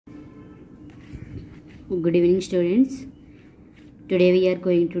Good evening, students. Today we are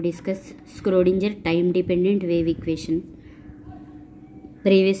going to discuss Schrodinger time dependent wave equation.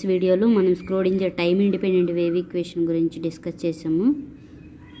 Previous video lo manam Schrodinger time independent wave equation gurinchi discuss chesamu.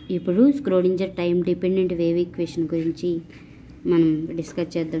 Ippudu Schrodinger time dependent wave equation gurinchi manam discuss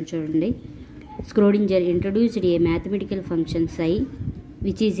cheddam chudandi. Schrodinger introduced a mathematical function psi,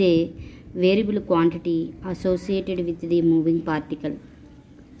 which is a variable quantity associated with the moving particle.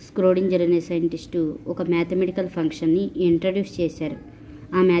 స్క్రోడింజర్ అనే scientist ఒక mathematical ఫంక్షన్ని introduce చేశారు.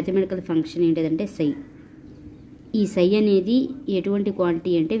 ఆ mathematical function ఏంటిదంటే సై. ఈ సై అనేది ఎటువంటి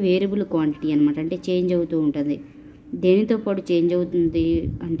quantity అంటే వేరియబుల్ క్వాంటిటీ అనమాట. అంటే చేంజ్ అవుతూ ఉంటుంది. దేనితో పాటు చేంజ్ అవుతుంది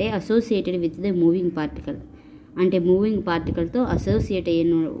అంటే associated with the moving particle. అంటే మూవింగ్ పార్టికల్తో అసోసియేట్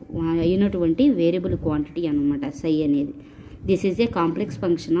అయినటువంటి వేరియబుల్ క్వాంటిటీ అనమాట సై అనేది. This is a complex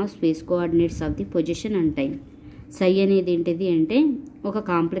function of space coordinates of the position and time. సై అనేది ఏంటిది అంటే ఒక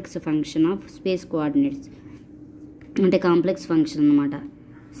complex function of space coordinates, అంటే కాంప్లెక్స్ ఫంక్షన్ అనమాట.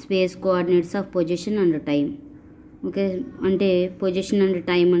 Space coordinates of position and time. Okay, అంటే పొజిషన్ అండ్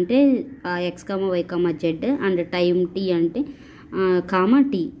టైం అంటే X comma why comma Z and time tea అంటే comma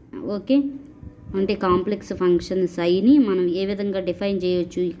tea. Okay, అంటే కాంప్లెక్స్ ఫంక్షన్ సైని మనం ఏ విధంగా డిఫైన్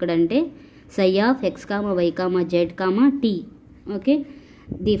చేయొచ్చు ఇక్కడ అంటే సై of X comma why comma Z comma tea. Okay,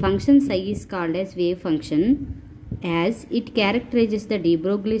 the function Sye is called as wave function as it characterizes the de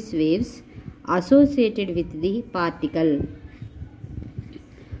Broglie's waves associated with the particle.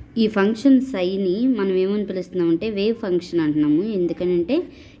 ఈ function Saini మనం ఏమని పిలుస్తున్నామంటే wave function అంటున్నాము. ఎందుకనంటే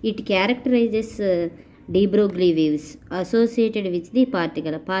it క్యారెక్టరైజెస్ de Broglie waves associated with the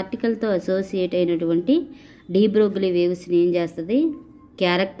particle. పార్టికల్తో associate అయినటువంటి de Broglie వేవ్స్ని ఏం చేస్తుంది,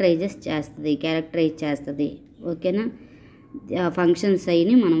 characterise చేస్తుంది. ఓకేనా, ఆ ఫంక్షన్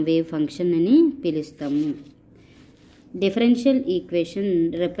సైని మనం వేవ్ ఫంక్షన్ అని పిలుస్తాము. Differential equation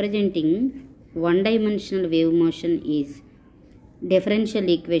representing one-dimensional wave motion is differential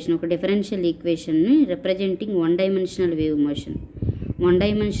equation. ఒక differential equation ని representing one-dimensional wave motion.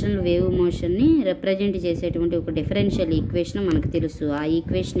 one-dimensional wave motion ని represent చేసేటువంటి ఒక differential equation మనకు తెలుసు. ఆ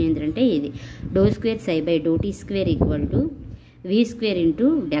ఈక్వేషన్ ఏంటంటే ఇది do square Sye by do tea square equal to V square into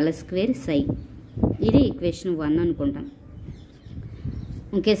del square సై. ఇది ఈక్వేషన్ 1 అనుకుంటాం.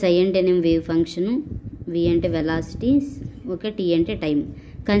 ఓకే, సై అంటేనేమో వేవ్ ఫంక్షను, వి అంటే వెలాసిటీస్, ఓకే, టీ అంటే time.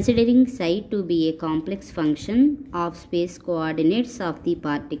 Considering Sye to be A complex function of space coordinates of the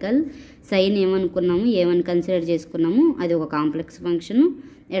particle. Saini ఏమని consider చేసుకున్నాము, అది ఒక complex function.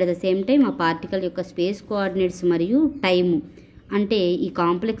 At the same time ఆ పార్టికల్ యొక్క స్పేస్ కోఆర్డినేట్స్ మరియు టైము. అంటే ఈ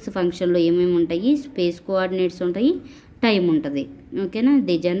కాంప్లెక్స్ ఫంక్షన్లో ఏమేమి ఉంటాయి, స్పేస్ కోఆర్డినేట్స్ ఉంటాయి, టైం ఉంటుంది. ఓకేనా,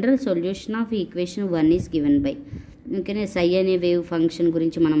 the general solution of equation 1 is given by. ఓకేనా, సై అనే వేవ్ ఫంక్షన్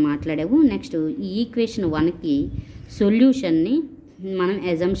గురించి మనం మాట్లాడాము. నెక్స్ట్ ఈ ఈక్వేషన్ 1కి సొల్యూషన్ని మనం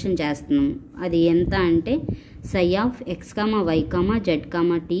అజంప్షన్ చేస్తున్నాం. అది ఎంత అంటే సై of X comma why comma Z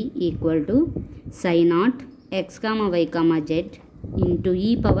comma tea equal to Sye not X comma why comma Z into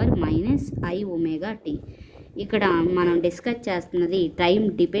ఈ power minus I omega tea. ఇక్కడ మనం డిస్కస్ చేస్తున్నది టైం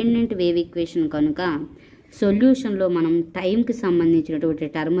డిపెండెంట్ వేవ్ ఈక్వేషన్ కనుక సొల్యూషన్లో మనం టైంకి సంబంధించినటువంటి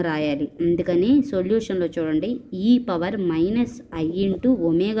టర్మ్ రాయాలి. అందుకని సొల్యూషన్లో చూడండి ఈ power minus I into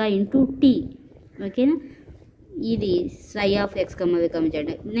omega into tea. ఓకేనా, ఇది సై of X Kamma why Kamma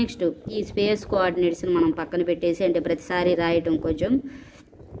Z. Next ఈ స్పేస్ కోఆర్డినేట్స్ని మనం పక్కన పెట్టేసి, అంటే ప్రతిసారి రాయటం కొంచెం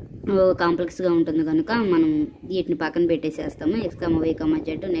కాంప్లెక్స్గా ఉంటుంది కనుక మనం వీటిని పక్కన పెట్టేసేస్తాము. X Kamma why Kamma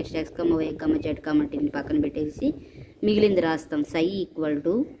Z, next X Kamma why Kamma Z కమ్మ టీని పక్కన పెట్టేసి మిగిలింది రాస్తాం. సై ఈక్వల్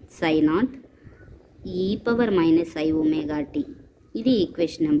టు సై నాట్ ఈ power minus I omega tea. ఇది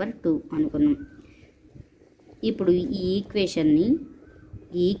ఈక్వేషన్ నెంబర్ 2 అనుకున్నాం. ఇప్పుడు ఈ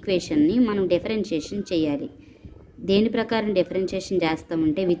ఈక్వేషన్ని మనం డిఫరెన్షియేషన్ చేయాలి. దేని ప్రకారం డిఫరెన్షియేషన్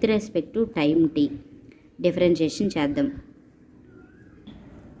చేస్తామంటే with respect to time tea differentiation చేద్దాం.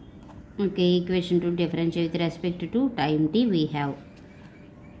 Okay, equation 2 differentiate with respect to time T V have.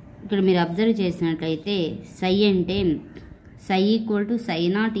 ఇక్కడ మీరు అబ్జర్వ్ చేసినట్లయితే సై అంటే సై ఈక్వల్ టు సై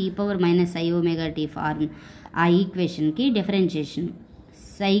నాట్ ఈ power minus I omega tea form. ఆ ఈక్వేషన్కి డిఫరెన్షియేషన్,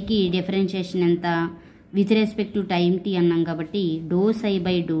 సైకి డిఫరెన్షియేషన్ ఎంత with respect to time tea అన్నాం కాబట్టి do Sye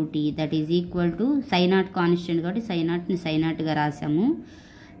by do tea that is equal to Sye not constant కాబట్టి సై నాట్ని సై నాట్గా రాసాము.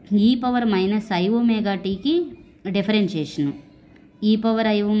 ఈ పవర్ మైనస్ ఐ ఒమేగా టీకి differentiation, ఈ power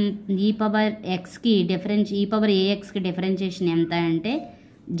ఎక్స్కి ఈ power ఏఎక్స్కి differentiation ఎంత అంటే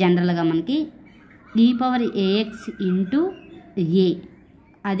జనరల్గా మనకి ఈ పవర్ ఏఎక్స్ ఇంటూ ఏ.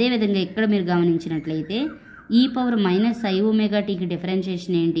 అదేవిధంగా ఇక్కడ మీరు గమనించినట్లయితే ఈ పవర్ మైనస్ ఐ ఒమేగా టీకి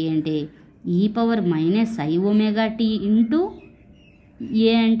డిఫరెన్షియేషన్ ఏంటి అంటే ఈ power minus I omega tea into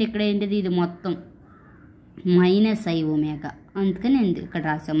ఏ. అంటే ఇక్కడ ఏంటిది, ఇది మొత్తం మైనస్ ఐ ఒమేగా, అందుకని నేను ఇక్కడ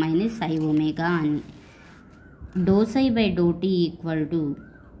రాసాను మైనస్ ఐ ఒమేగా అని. Do Sye by do tea equal to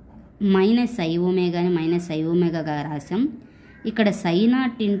minus I ఒమేగాని minus I ఒమేగాగా రాసాం. ఇక్కడ సై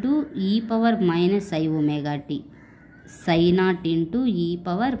నాట్ ఇంటూ ఈ power minus I omega tea, Sye naught into ఈ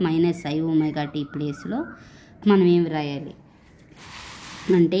power minus I omega tea ప్లేస్లో మనం ఏమి రాయాలి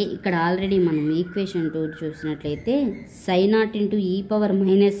అంటే ఇక్కడ ఆల్రెడీ మనం ఈక్వేషన్ 2 చూసినట్లయితే సై నాట్ ఇంటూ ఈ power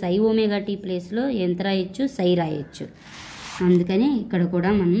minus I omega tea ప్లేస్లో ఎంత రాయొచ్చు, సై రాయొచ్చు. అందుకని ఇక్కడ కూడా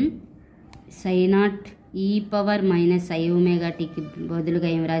మనం సై నాట్ ఈ పవర్ మైనస్ ఐ ఒమేగా టీకి బదులుగా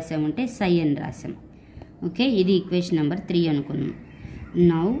ఏం రాసామంటే సై అని రాసాం. ఓకే, ఇది ఈక్వేషన్ నెంబర్ 3 అనుకున్నాం.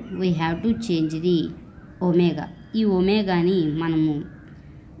 Now we have to change the omega. ఈ ఒమేగాని మనము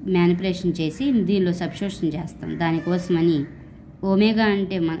మ్యానిపులేషన్ చేసి దీనిలో సబ్స్టిట్యూషన్ చేస్తాం. దానికోసమని ఒమేగా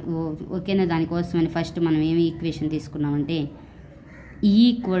అంటే ఓకేనా, దానికోసమని ఫస్ట్ మనం ఏమి ఈక్వేషన్ తీసుకున్నామంటే ఈ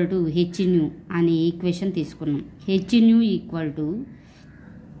ఈక్వల్ టు హెచ్ న్యూ అనే ఈక్వేషన్ తీసుకున్నాం. హెచ్ న్యూ ఈక్వల్ టు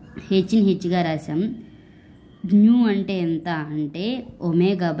హెచ్ని హెచ్గా రాసాం. న్యూ అంటే ఎంత అంటే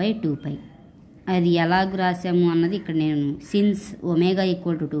ఒమేగా బై 2π. అది ఎలాగ రాసాము అన్నది ఇక్కడ నేను since omega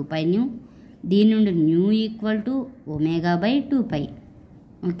equal to 2π new, దీని నుండి new equal to omega by 2π.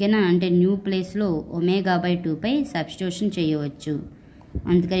 ఓకేనా, అంటే న్యూ ప్లేస్లో ఒమేగా బై 2π సబ్స్టిట్యూషన్ చేయవచ్చు.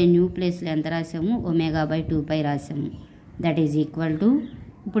 అందుకని న్యూ ప్లేస్లో ఎంత రాసాము, omega by 2π రాసాము. That is equal to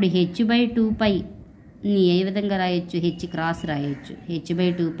ఇప్పుడు హెచ్ బై 2πని ఏ విధంగా రాయొచ్చు, హెచ్ క్రాస్ రాయొచ్చు. హెచ్ బై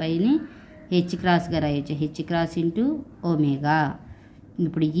 2πని హెచ్ క్రాస్గా రాయొచ్చు, హెచ్ క్రాస్ ఇంటూ ఒమేగా.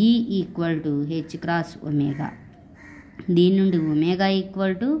 ఇప్పుడు ఈ equal to H cross omega, దీని నుండి ఒమేగా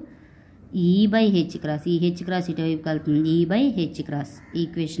ఈక్వల్ టు ఈ బై హెచ్ క్రాస్, ఈ హెచ్ క్రాస్ ఇటువైపు కలుపుతుంది, ఈ by H cross.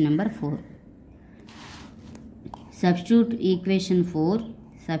 Equation number 4. Substitute equation 4,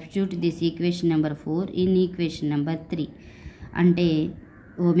 substitute this equation number 4 in equation number 3. అంటే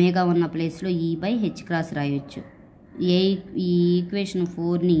ఒమేగా ఉన్న ప్లేస్లో ఈ బై హెచ్ క్రాస్ రాయొచ్చు. ఈ ఈక్వేషన్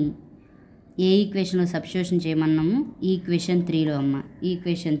 4ని ఏ ఈక్వేషన్లో సబ్స్టిట్యూషన్ చేయమన్నాము, ఈక్వేషన్ 3లో అమ్మ.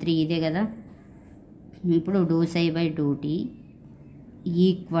 ఈక్వేషన్ 3 ఇదే కదా. ఇప్పుడు do Sye by do tea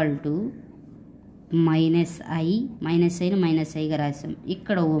equal to minus ఐని minus ఐగా రాసాం.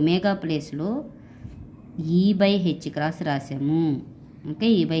 ఇక్కడ ఒమేగా ప్లేస్లో ఈ బై హెచ్ క్రాస్ రాసాము. ఓకే,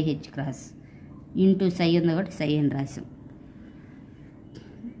 ఈ బై హెచ్ క్రాస్ ఇంటూ సై ఉంది కాబట్టి సై అని రాసాం.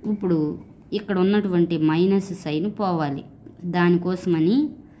 ఇప్పుడు ఇక్కడ ఉన్నటువంటి మైనస్ సైన్ పోవాలి. దానికోసమని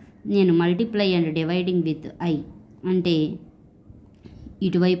నేను multiply and dividing with I అంటే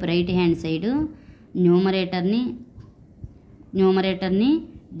ఇటువైపు రైట్ హ్యాండ్ సైడ్ న్యూమరేటర్ని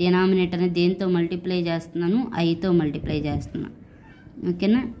డినామినేటర్ని దేంతో మల్టిప్లై చేస్తున్నాను, ఐతో మల్టిప్లై చేస్తున్నాను.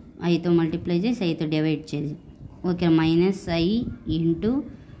 ఓకేనా, ఐతో మల్టిప్లై చేసి ఐతో డివైడ్ చేసి, okay, minus I into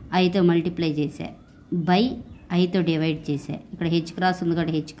ఐతో multiply చేసా బై ఐతో డివైడ్ చేసా. ఇక్కడ హెచ్ క్రాస్ ఉంది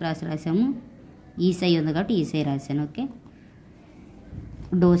కాబట్టి హెచ్ క్రాస్ రాసాము, ఈ సై ఉంది కాబట్టి ఈ సై రాశాను. Okay,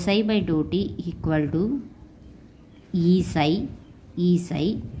 do Sye by do tea equal to ఈ సై.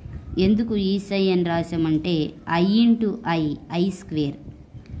 ఎందుకు ఈ సై అని రాసామంటే I into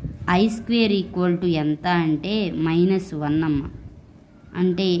I square equal to ఎంత అంటే -1 అమ్మ.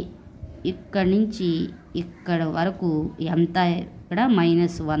 అంటే ఇక్కడ నుంచి ఇక్కడ వరకు ఎంత, ఇక్కడ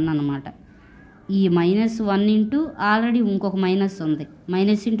 -1 అన్నమాట. ఈ -1 ఇంటూ ఆల్రెడీ ఇంకొక మైనస్ ఉంది,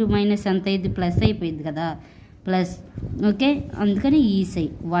 మైనస్ ఇంటూ మైనస్ ఎంత అయింది, ప్లస్ అయిపోయింది కదా, ప్లస్. ఓకే, అందుకని ఈ సై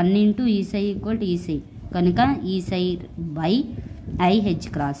 1 ఇంటూ ఈ సై ఈక్వల్ టు ఈ సై, కనుక ఈ సై by I H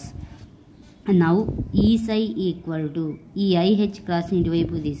cross. Now ఈ సై ఈక్వల్ టు ఈ ఐ హెచ్ క్రాస్ని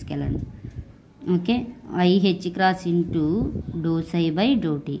ఇటువైపు తీసుకెళ్ళండి. Okay, I H cross into do Sye by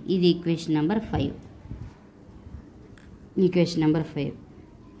do tea. ఇది equation number 5. Equation number 5.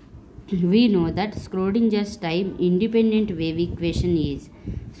 We know that Schrodinger's time independent wave equation is.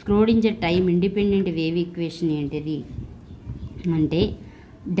 Schrodinger time independent wave equation ఏంటిది అంటే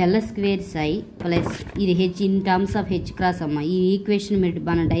del square సై plus ఇది H in terms of H cross అమ్మ. ఈ equation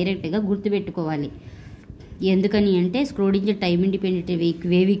మనం డైరెక్ట్గా గుర్తుపెట్టుకోవాలి. ఎందుకని అంటే స్క్రోడింజర్ టైమ్ ఇండిపెండెంట్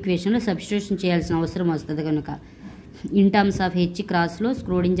వేవ్ ఈక్వేషన్లో సబ్స్టిట్యూషన్ చేయాల్సిన అవసరం వస్తుంది కనుక in terms of H క్రాస్లో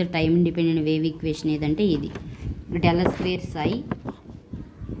స్క్రోడింజర్ time independent wave equation ఏదంటే ఇది డెల్ స్క్వేర్ సై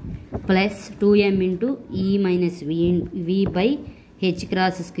ప్లస్ 2m ఇంటూ ఈ minus we by H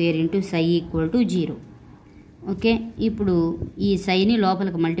cross square into Sye equal to 0. Okay, ఇప్పుడు ఈ సైని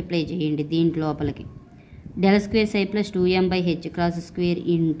లోపలికి మల్టిప్లై చేయండి. దీంట్ లోపలికి del square Sye plus 2m by H cross square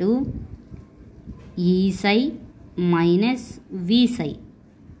into ఈ సై minus we Sye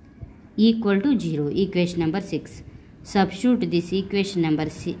equal to 0. Equation number 6. Substitute this equation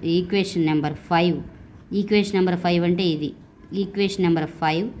number 5. Equation number 5 అంటే ఇది equation number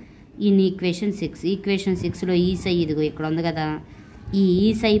 5 in equation 6. Equation 6లో ఈ సై ఇదిగో ఇక్కడ ఉంది కదా, ఈ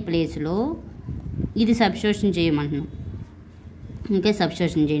సై ప్లేస్లో ఇది సబ్స్టిట్యూషన్ చేయమంటున్నాం. ఓకే,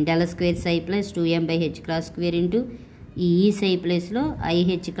 సబ్స్టిట్యూషన్ చేయండి. Del square Sye plus 2m by H cross square into ఈ సై ప్లేస్లో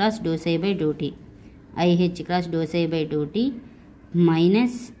IH cross do Sye by do tea, IH cross do Sye by do tea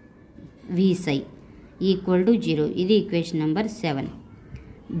minus we Sye equal to 0. ఇది equation number 7.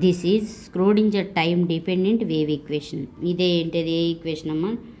 This is స్క్రోడింజర్ time dependent wave equation. ఇదే ఏంటిది ఏ equation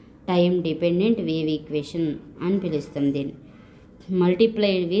అమ్మా? Time dependent wave equation అని పిలుస్తాం దీన్ని.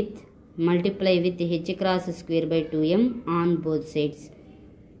 Multiply with H cross square by 2m on both sides.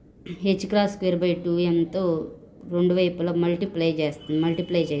 H cross square by 2mతో రెండు వైపులా multiply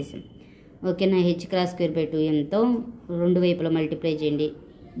చేసాం. ఓకేనా, హెచ్ క్రాస్ స్క్వేర్ బై 2mతో రెండు వైపులా మల్టిప్లై చేయండి.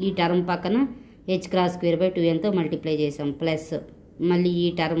 ఈ టర్మ్ పక్కన H cross square by 2mతో multiply చేసాం ప్లస్ మళ్ళీ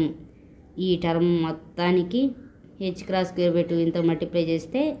ఈ టర్మ్ మొత్తానికి H cross square by 2mతో multiply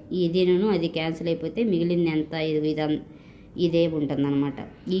చేస్తే ఇదిను అది క్యాన్సిల్ అయిపోతే మిగిలింది ఎంత? ఇదే ఉంటుంది అనమాట.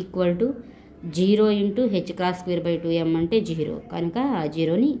 Equal to 0 into H cross square by 2m అంటే 0, కనుక ఆ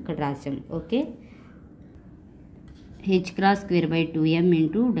 0ని ఇక్కడ రాసాం. Okay, H cross square by 2m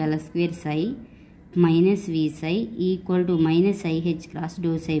into del square Sye minus we Sye equal to minus IH cross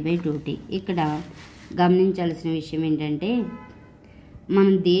do Sye by do tea. ఇక్కడ గమనించాల్సిన విషయం ఏంటంటే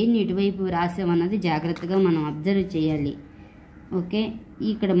మనం దేన్ని ఇటువైపు రాసామన్నది జాగ్రత్తగా మనం అబ్జర్వ్ చేయాలి. ఓకే,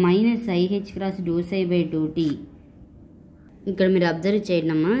 ఇక్కడ minus IH cross do Sye by do tea ఇక్కడ మీరు అబ్జర్వ్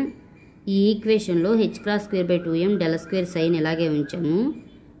చేయండి అమ్మా. ఈ ఈక్వేషన్లో H cross square by 2m del square sine ఇలాగే ఉంచాము,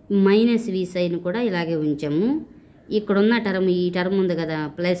 మైనస్ వి సైన్ కూడా ఇలాగే ఉంచాము. ఇక్కడున్న టర్మ్ ఈ టర్మ్ ఉంది కదా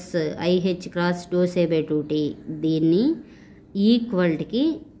plus IH cross do Sye by 2t, దీన్ని ఈక్వల్ట్కి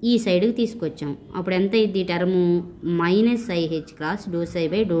ఈ సైడ్కి తీసుకొచ్చాం. అప్పుడు ఎంత అయింది term? Minus IH cross do Sye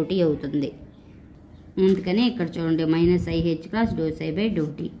by do tea అవుతుంది. అందుకనే ఇక్కడ చూడండి minus IH cross do Sye by do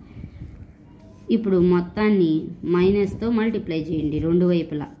tea. ఇప్పుడు మొత్తాన్ని మైనస్తో మల్టిప్లై చేయండి రెండు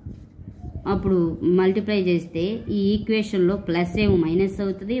వైపులా. అప్పుడు మల్టిప్లై చేస్తే ఈ ఈక్వేషన్లో ప్లస్ ఏమో మైనస్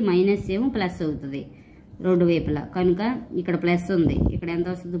అవుతుంది, మైనస్ ఏమో ప్లస్ అవుతుంది రెండు వైపులా. కనుక ఇక్కడ ప్లస్ ఉంది, ఇక్కడ ఎంత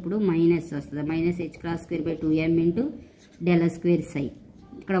వస్తుంది? ఇప్పుడు మైనస్ వస్తుంది. Minus H cross square by 2m into del square సై.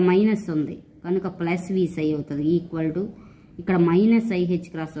 ఇక్కడ మైనస్ ఉంది కనుక ప్లస్ వి సై అవుతుంది ఈక్వల్ టు ఇక్కడ మైనస్ ఐహెచ్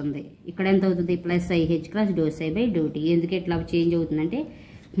క్రాస్ ఉంది, ఇక్కడ ఎంత అవుతుంది? Plus IH cross do Sye by do tea. ఎందుకు ఇట్లా చేంజ్ అవుతుందంటే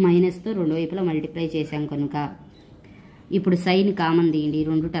మైనస్తో రెండు వైపులా మల్టిప్లై చేసాం కనుక. ఇప్పుడు సైన్ కామన్ తీయండి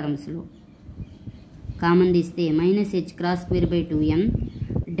రెండు టర్మ్స్లో. కామన్ తీస్తే minus H cross square by 2m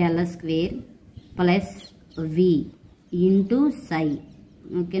del square plus V into సై.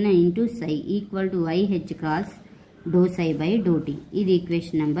 ఓకేనా, into Sye equal to IH cross do Sye by do tea. ఇది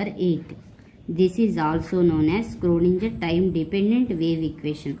equation number 8. This is also known as స్క్రోడింజర్ time dependent wave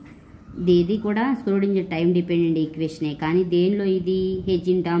equation. ఇది కూడా స్క్రోడింజర్ time dependent ఈక్వేషనే, కానీ దేనిలో ఇది? H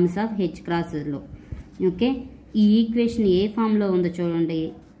in terms of H క్రాసెస్లో. Okay, ఈ equation ఏ ఫామ్లో ఉందో చూడండి.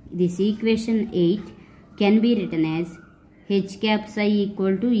 This equation 8 can be written as H cap Sye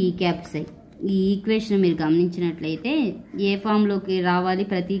equal to ఈ క్యాప్ సై. ఈ ఈక్వేషన్ మీరు గమనించినట్లయితే ఏ ఫామ్లోకి రావాలి?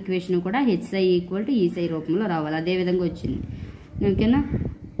 ప్రతి ఈక్వేషన్ కూడా హెచ్ సై ఈక్వల్ టు ఈ సై రూపంలో రావాలి. అదే విధంగా వచ్చింది. ఓకేనా,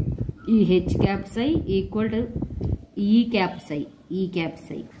 ఈ H cap Sye equal to ఈ క్యాప్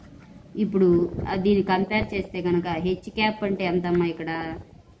సై. ఇప్పుడు దీన్ని కంపేర్ చేస్తే కనుక హెచ్ క్యాప్ అంటే ఎంతమ్మా? ఇక్కడ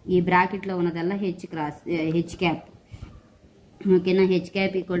ఈ బ్రాకెట్లో ఉన్నదల్లా హెచ్ క్యాప్. ఓకేనా, H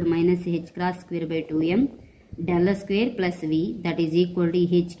cap equal to minus H cross square by 2m del square plus we that is equal to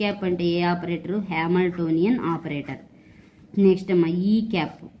H cap అంటే ఏ ఆపరేటరు? హ్యామిల్టోనియన్ ఆపరేటర్. నెక్స్ట్ అమ్మా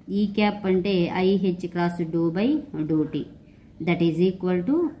ఈ క్యాప్ అంటే IH cross do by do tea that is equal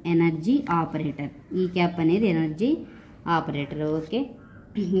to energy operator. ఈ cap అనేది energy operator. Okay,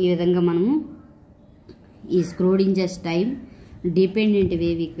 ఈ విధంగా మనము ఈ స్క్రోడింజర్స్ టైం డిపెండెంట్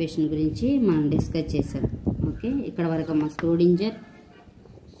వేవ్ ఈక్వేషన్ గురించి మనం డిస్కస్ చేసాం. ఓకే, ఇక్కడ వరకు మా స్క్రోడింజర్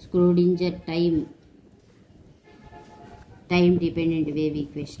టైం డిపెండెంట్ వేవ్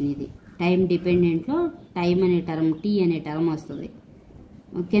ఈక్వేషన్. ఇది టైం డిపెండెంట్లో టైం అనే టర్మ్ టీ అనే టర్మ్ వస్తుంది.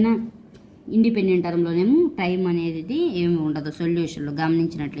 ఓకేనా, ఇండిపెండెంట్ టర్మ్లోనేమో టైం అనేది ఏమి ఉండదు సొల్యూషన్లో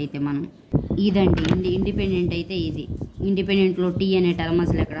గమనించినట్లయితే మనం. ఇదండి ఇండిపెండెంట్ అయితే ఇది. ఇండిపెండెంట్లో టీ అనే టర్మ్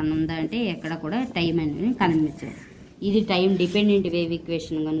అసలు ఎక్కడన్నా ఉందా అంటే ఎక్కడ కూడా టైం అనేది కనిపించదు. ఇది టైం డిపెండెంట్ వేవ్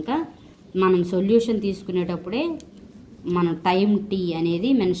ఈక్వేషన్ కనుక మనం సొల్యూషన్ తీసుకునేటప్పుడే మనం టైం టీ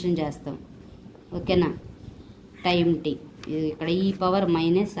అనేది మెన్షన్ చేస్తాం. ఓకేనా, టైం టీ ఇక్కడ ఈ power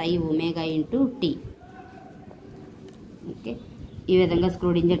minus I omega into tea. Okay, ఈ విధంగా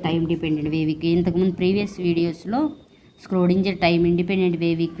స్క్రోడింజర్ టైం డిపెండెంట్ వేవ్ ఈక్వేషన్. ఇంతకుముందు ప్రీవియస్ వీడియోస్లో స్క్రోడింజర్ టైం ఇండిపెండెంట్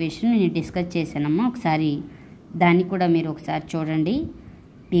వేవ్ ఈక్వేషన్ నేను డిస్కస్ చేశానమ్మా. ఒకసారి దాన్ని కూడా మీరు ఒకసారి చూడండి.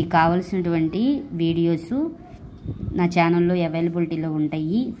 మీకు కావాల్సినటువంటి వీడియోస్ నా ఛానల్లో అవైలబిలిటీలో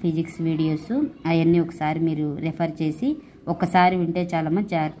ఉంటాయి. ఫిజిక్స్ వీడియోస్ అవన్నీ ఒకసారి మీరు రెఫర్ చేసి ఒక్కసారి వింటే చాలమ్మా,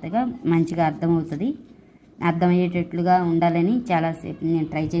 జాగ్రత్తగా మంచిగా అర్థమవుతుంది. అర్థమయ్యేటట్లుగా ఉండాలని చాలాసేపు నేను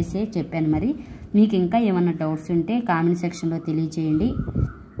ట్రై చేసి చెప్పాను. మరి మీకు ఇంకా ఏమైనా డౌట్స్ ఉంటే కామెంట్ సెక్షన్లో తెలియచేయండి.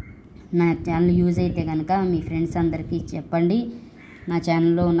 నా ఛానల్ యూజ్ అయితే కనుక మీ ఫ్రెండ్స్ అందరికీ చెప్పండి. నా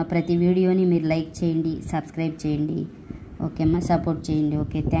ఛానల్లో ఉన్న ప్రతి వీడియోని మీరు లైక్ చేయండి, సబ్స్క్రైబ్ చేయండి. ఓకే అమ్మా, సపోర్ట్ చేయండి.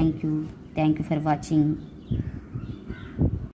 Okay, thank you for watching.